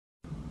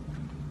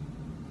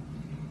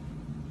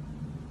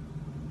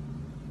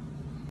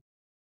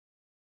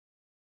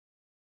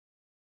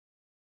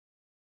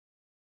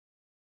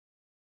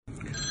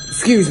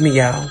Excuse me,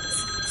 y'all.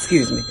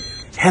 Excuse me.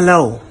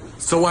 Hello.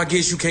 So I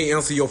guess you can't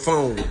answer your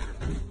phone.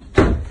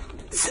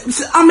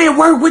 I'm at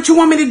work. What you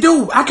want me to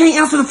do? I can't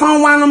answer the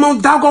phone while I'm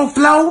on doggone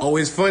flow. Oh,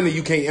 it's funny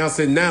you can't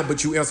answer it now,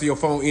 but you answer your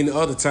phone any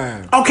other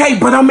time. Okay,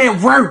 but I'm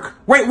at work.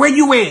 Where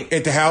you at?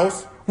 At the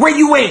house. Where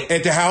you at?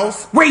 At the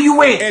house. Where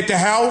you at? At the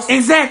house.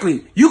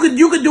 Exactly. You could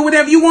do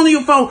whatever you want on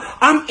your phone.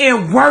 I'm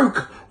at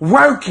work,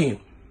 working.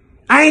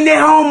 I ain't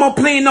at home or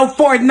playing no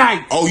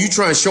Fortnite. Oh, you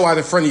trying to show out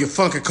in front of your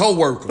funky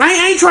coworker?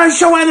 I ain't trying to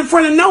show out in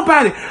front of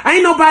nobody.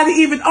 Ain't nobody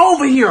even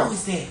over here.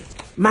 Who's that?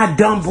 My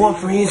dumb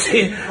boyfriend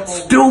said,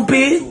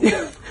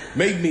 stupid.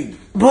 Make me.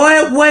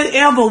 Boy,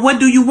 whatever.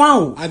 What do you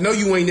want? I know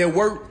you ain't at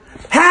work.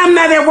 How I'm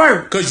not at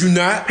work? Cause you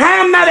not.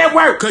 How I'm not at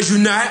work? Cause you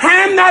not.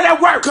 How I'm not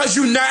at work? Cause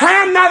you not.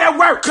 How I'm not at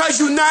work?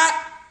 Cause you not.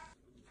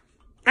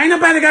 Ain't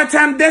nobody got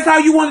time. That's all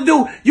you want to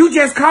do. You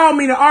just called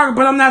me to argue,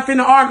 but I'm not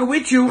finna argue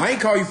with you. I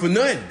ain't call you for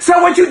nothing. So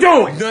what you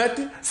doing?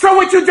 Nothing. So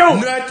what you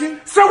doing?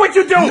 Nothing. So what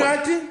you doing?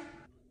 Nothing.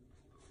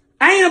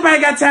 Ain't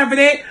nobody got time for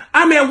that.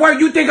 I'm at work.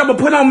 You think I'm gonna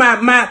put on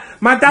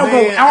my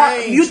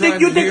doggone you think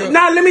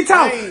nah, let me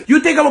talk. You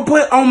think I'm gonna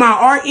put on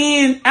my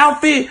RN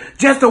outfit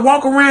just to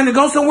walk around and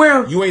go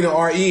somewhere? You ain't an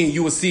RN,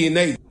 you a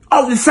CNA.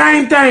 Oh, the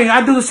same thing.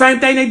 I do the same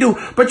thing they do.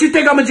 But you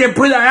think I'm gonna just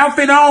put an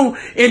outfit on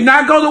and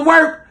not go to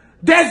work?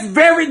 That's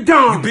very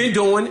dumb. You been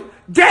doing it.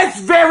 That's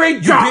very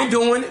dumb. You been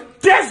doing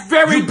it. That's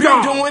very you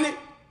dumb. You been doing it.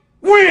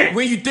 When?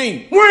 When you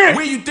think? When?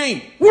 When you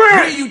think? When?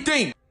 When you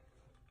think?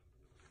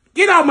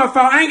 Get off my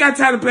phone. I ain't got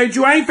time to play with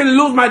you. I ain't finna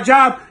lose my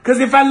job,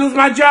 because if I lose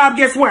my job,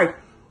 guess what?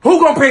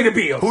 Who gonna pay the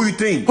bill? Who you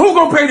think? Who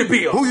gonna pay the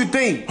bill? Who you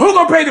think? Who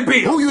gonna pay the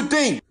bill? Who you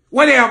think?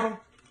 Whatever.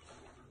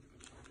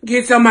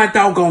 Get some of my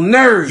doggone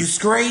nerves. You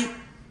straight?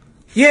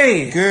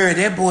 Yeah. Girl,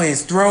 that boy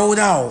is throwed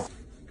off.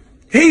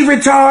 He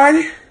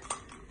retarded.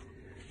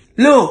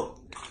 Look.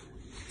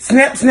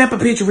 Snap a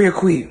picture real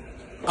quick.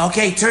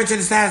 Okay, turn to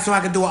the side so I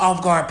can do an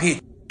off-guard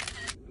picture.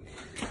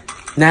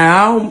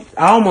 Now,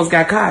 I almost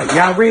got caught.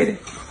 Y'all ready?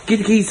 Get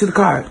the keys to the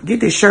car.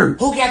 Get this shirt.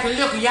 Who got the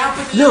liquor? Y'all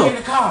put the liquor in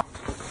the car.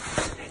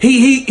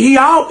 He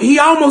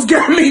almost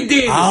got me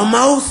dead.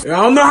 Almost?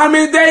 I don't know how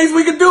many days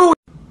we can do it.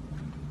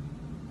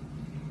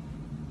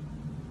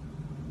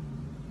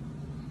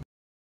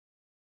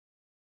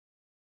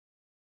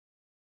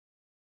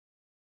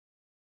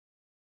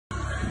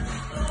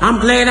 I'm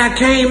glad I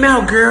came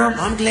out, girl.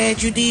 I'm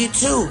glad you did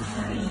too.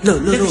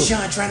 Look at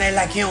Sean trying to act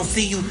like he don't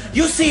see you.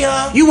 You see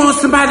her? You want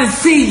somebody to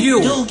see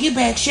you. Dude, get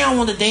back. She don't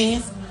want to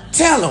dance.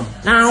 Tell him.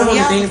 Nah, I don't want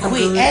to dance.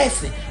 Quit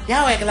asking.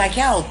 Y'all acting like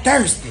y'all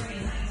thirsty.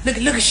 Look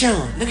at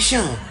Sean. Look at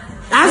Sean.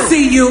 I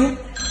see you.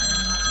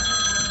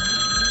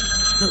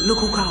 Look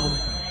who called.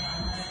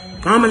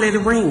 I'ma let it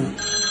ring.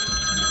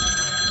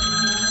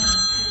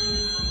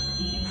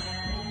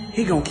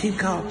 He gonna keep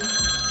calling.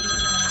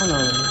 Hold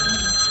on.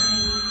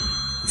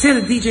 Tell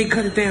the DJ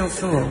cut it down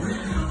some.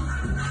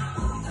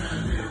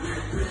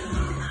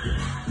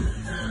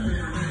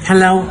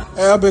 Hello?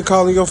 Hey, I've been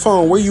calling your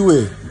phone. Where you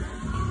at?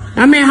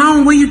 I'm at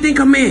home. Where you think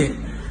I'm at?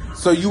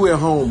 So you at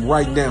home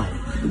right now?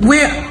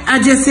 Where? I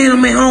just said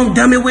I'm at home,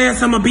 dummy. Where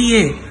else I'ma be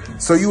at?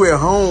 So you at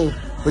home,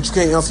 but you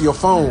can't answer your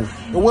phone.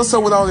 And what's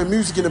up with all that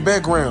music in the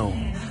background?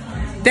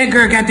 That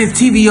girl got this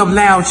TV up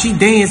loud. She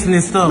dancing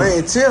and stuff.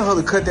 Man, tell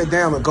her to cut that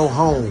down and go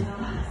home.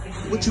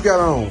 What you got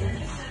on?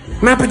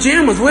 My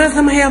pajamas. What else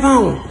I'ma have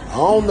on? I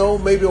don't know.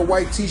 Maybe a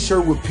white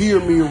t-shirt with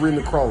pyramid written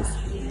across.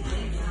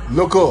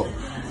 Look up.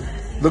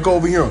 Look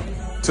over here.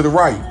 To the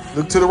right.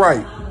 Look to the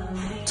right.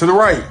 To the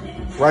right.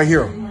 Right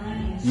here.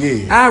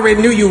 Yeah. I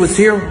already knew you was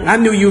here. I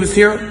knew you was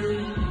here.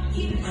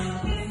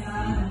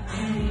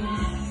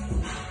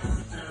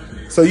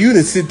 So you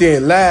didn't sit there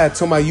and lie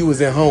talking about you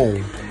was at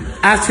home.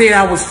 I said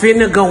I was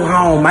finna go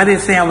home. I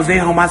didn't say I was at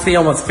home. I said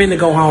I was finna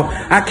go home.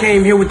 I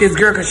came here with this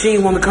girl because she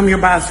didn't want to come here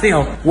by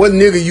herself. What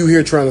nigga you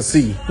here trying to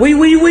see? Would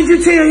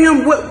you tell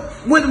him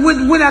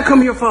what I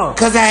come here for?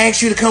 Cause I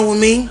asked you to come with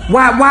me.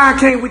 Why I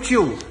came with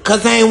you?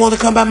 Cause I ain't want to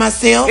come by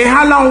myself. And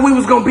how long we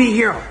was gonna be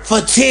here?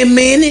 For 10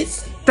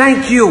 minutes.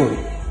 Thank you.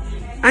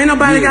 Ain't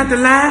nobody got the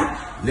lie.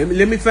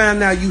 Let me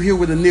find out you here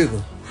with a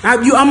nigga.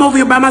 I'm over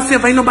here by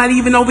myself. Ain't nobody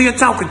even over here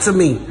talking to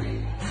me.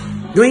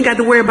 You ain't got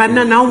to worry about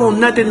nothing. I don't want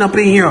nothing up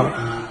in here.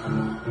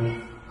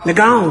 Now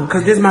go on,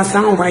 cause this is my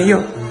song right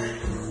here.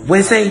 What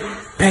it say?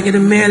 Pack of the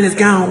mail is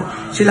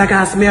gone. She like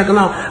how I smell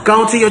cologne.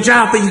 Go on to your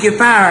job before you get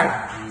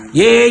fired.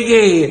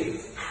 Yeah.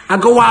 I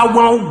go where I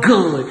want,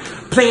 good.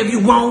 Play if you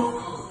want.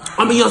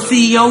 I'm your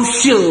CEO,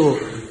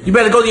 sure. You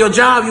better go to your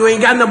job. You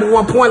ain't got number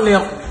 1 point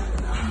left.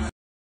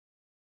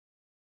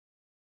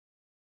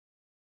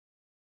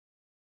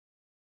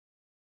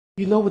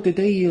 You know what the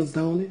day is,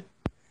 don't it?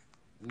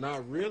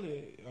 Not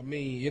really. I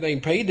mean, it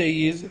ain't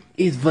payday, is it?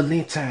 It's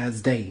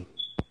Valentine's Day.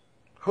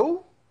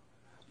 Who?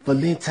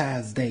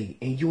 Valentine's Day.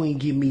 And you ain't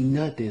give me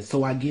nothing.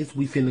 So I guess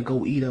we finna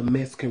go eat at a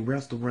Mexican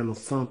restaurant or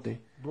something.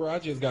 Bro, I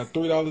just got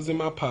 $3 in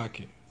my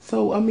pocket.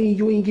 So, I mean,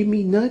 you ain't give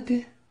me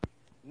nothing?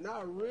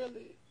 Not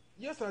really.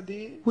 Yes, I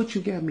did. What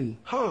you got me?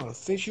 Huh,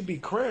 since you be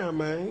crying,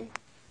 man.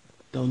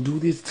 Don't do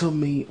this to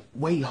me.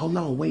 Wait, hold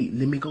on, wait.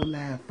 Let me go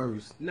live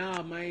first.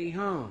 Nah, man,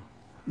 huh?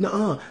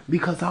 Nuh-uh,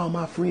 because all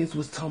my friends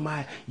was talking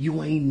about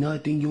you ain't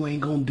nothing, you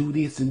ain't gonna do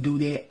this and do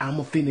that.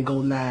 I'ma finna go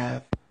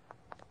live.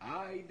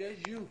 Alright,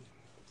 that's you.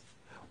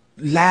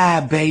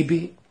 Live,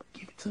 baby.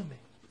 Give it to me.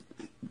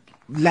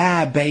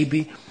 Live,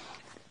 baby.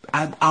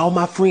 All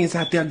my friends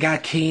out there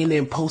got candy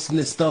and posting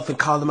this stuff and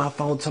calling my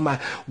phone talking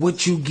about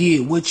what you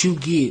get, what you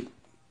get.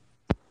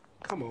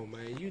 Come on,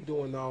 man. You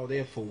doing all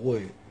that for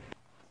what?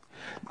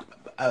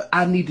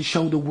 I need to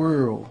show the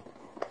world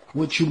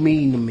what you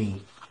mean to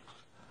me.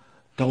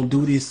 Don't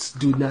do this.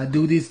 Do not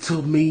do this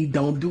to me.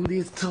 Don't do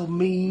this to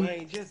me.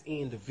 Man, just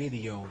end the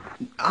video.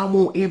 I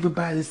want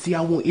everybody to see.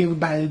 I want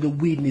everybody to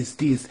witness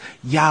this.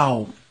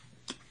 Y'all.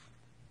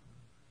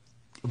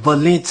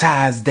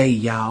 Valentine's Day,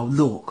 y'all.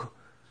 Look.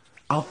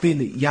 I'm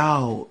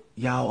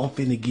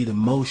finna get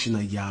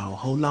emotional, y'all.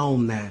 Hold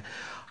on now.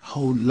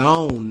 Hold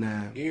on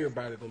now.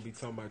 Everybody gonna be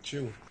talking about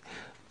you.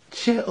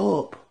 Shut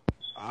up.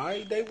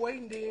 Alright, they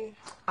waiting then.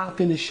 I'm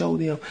finna show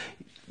them.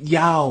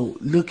 Y'all,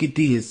 look at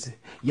this.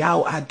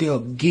 Y'all out there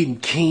getting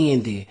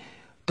candy.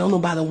 Don't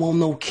nobody want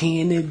no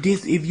candy.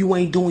 This, if you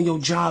ain't doing your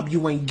job,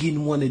 you ain't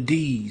getting one of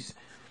these.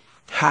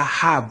 Ha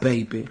ha,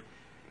 baby.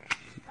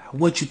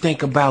 What you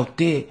think about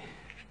that?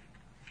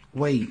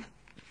 Wait.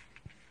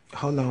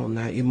 Hold on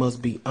now. It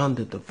must be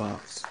under the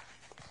box.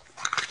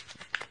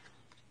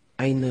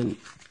 Ain't nothing.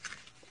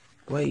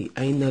 Wait,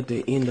 ain't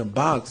nothing in the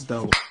box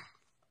though.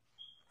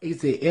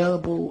 Is it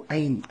edible?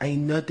 Ain't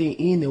nothing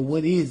in it.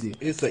 What is it?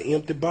 It's an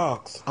empty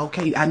box.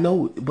 Okay, I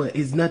know, but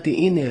it's nothing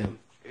in there.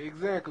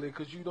 Exactly,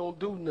 because you don't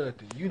do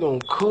nothing. You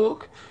don't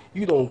cook.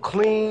 You don't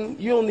clean.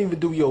 You don't even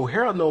do your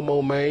hair no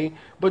more, man.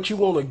 But you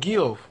want to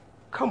give.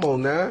 Come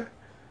on now.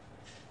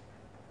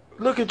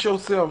 Look at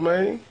yourself,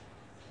 man.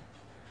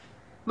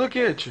 Look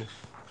at you.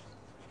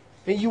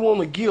 And you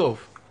want to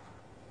give.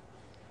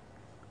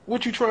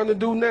 What you trying to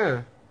do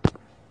now?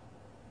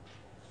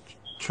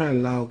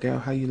 Trying to log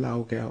out. How you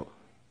log out?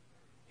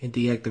 And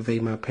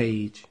deactivate my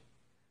page.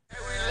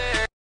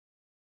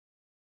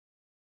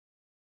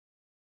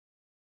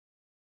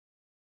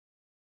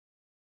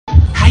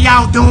 How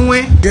y'all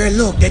doing? Girl,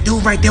 look, that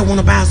dude right there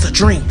wanna buy us a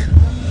drink.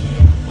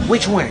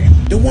 Which one?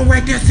 The one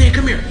right there saying,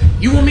 come here.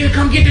 You want me to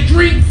come get the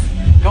drinks?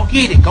 Go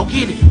get it, go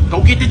get it.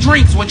 Go get the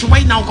drinks. What you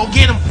waiting on? Go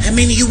get them. How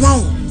many you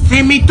want?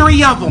 Send me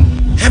 3 of them.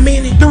 How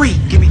many? 3.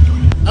 Give me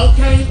 3.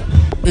 Okay.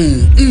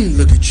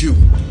 Look at you.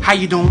 How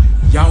you doing?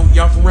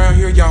 Y'all from around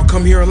here? Y'all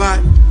come here a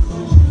lot?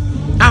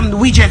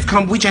 We just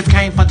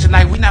came for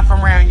tonight. We not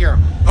from around here.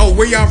 Oh,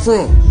 where y'all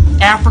from?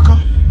 Africa.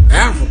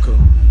 Africa?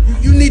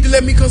 You need to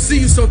let me come see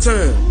you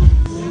sometime.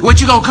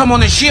 What, you gonna come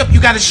on a ship? You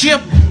got a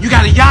ship? You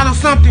got a yacht or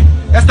something?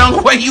 That's the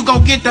only way you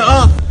gonna get to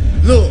us.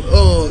 Look,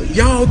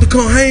 y'all to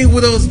come hang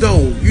with us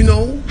though, you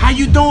know. How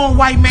you doing,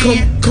 white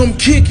man? Come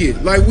kick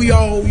it, like we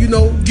all, you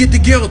know, get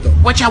together.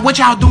 What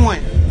y'all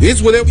doing?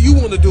 It's whatever you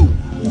want to do.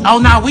 Oh,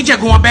 no, we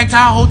just going back to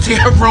our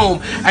hotel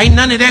room. Ain't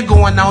none of that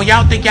going on.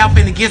 Y'all think y'all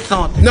finna get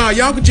something? Nah,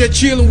 y'all can just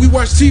chill and we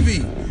watch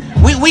TV.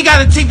 We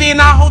got a TV in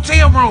our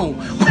hotel room.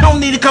 We don't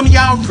need to come in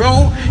y'all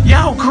room.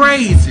 Y'all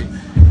crazy.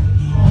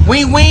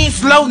 We ain't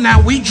slow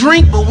now. We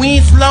drink, but we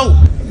ain't slow.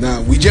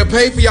 Nah, we just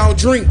pay for y'all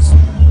drinks.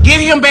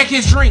 Give him back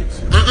his drinks.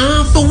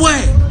 For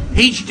what?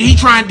 He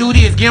trying to do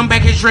this. Give him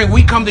back his drink.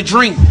 We come to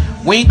drink.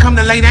 We ain't come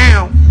to lay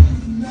down.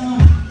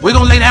 We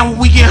gonna lay down when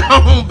we get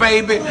home,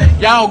 baby.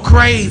 Y'all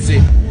crazy.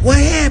 What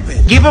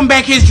happened? Give him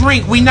back his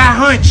drink. We not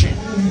hunching.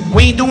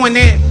 We ain't doing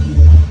that.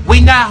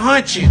 We not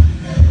hunching.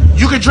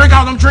 You can drink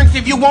all them drinks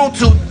if you want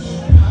to.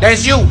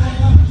 That's you.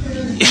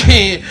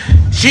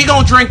 She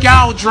gonna drink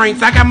y'all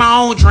drinks. I got my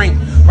own drink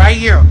right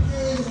here.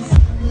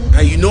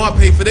 Hey, you know I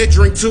pay for that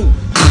drink too.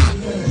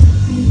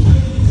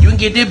 You can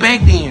get that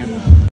back then.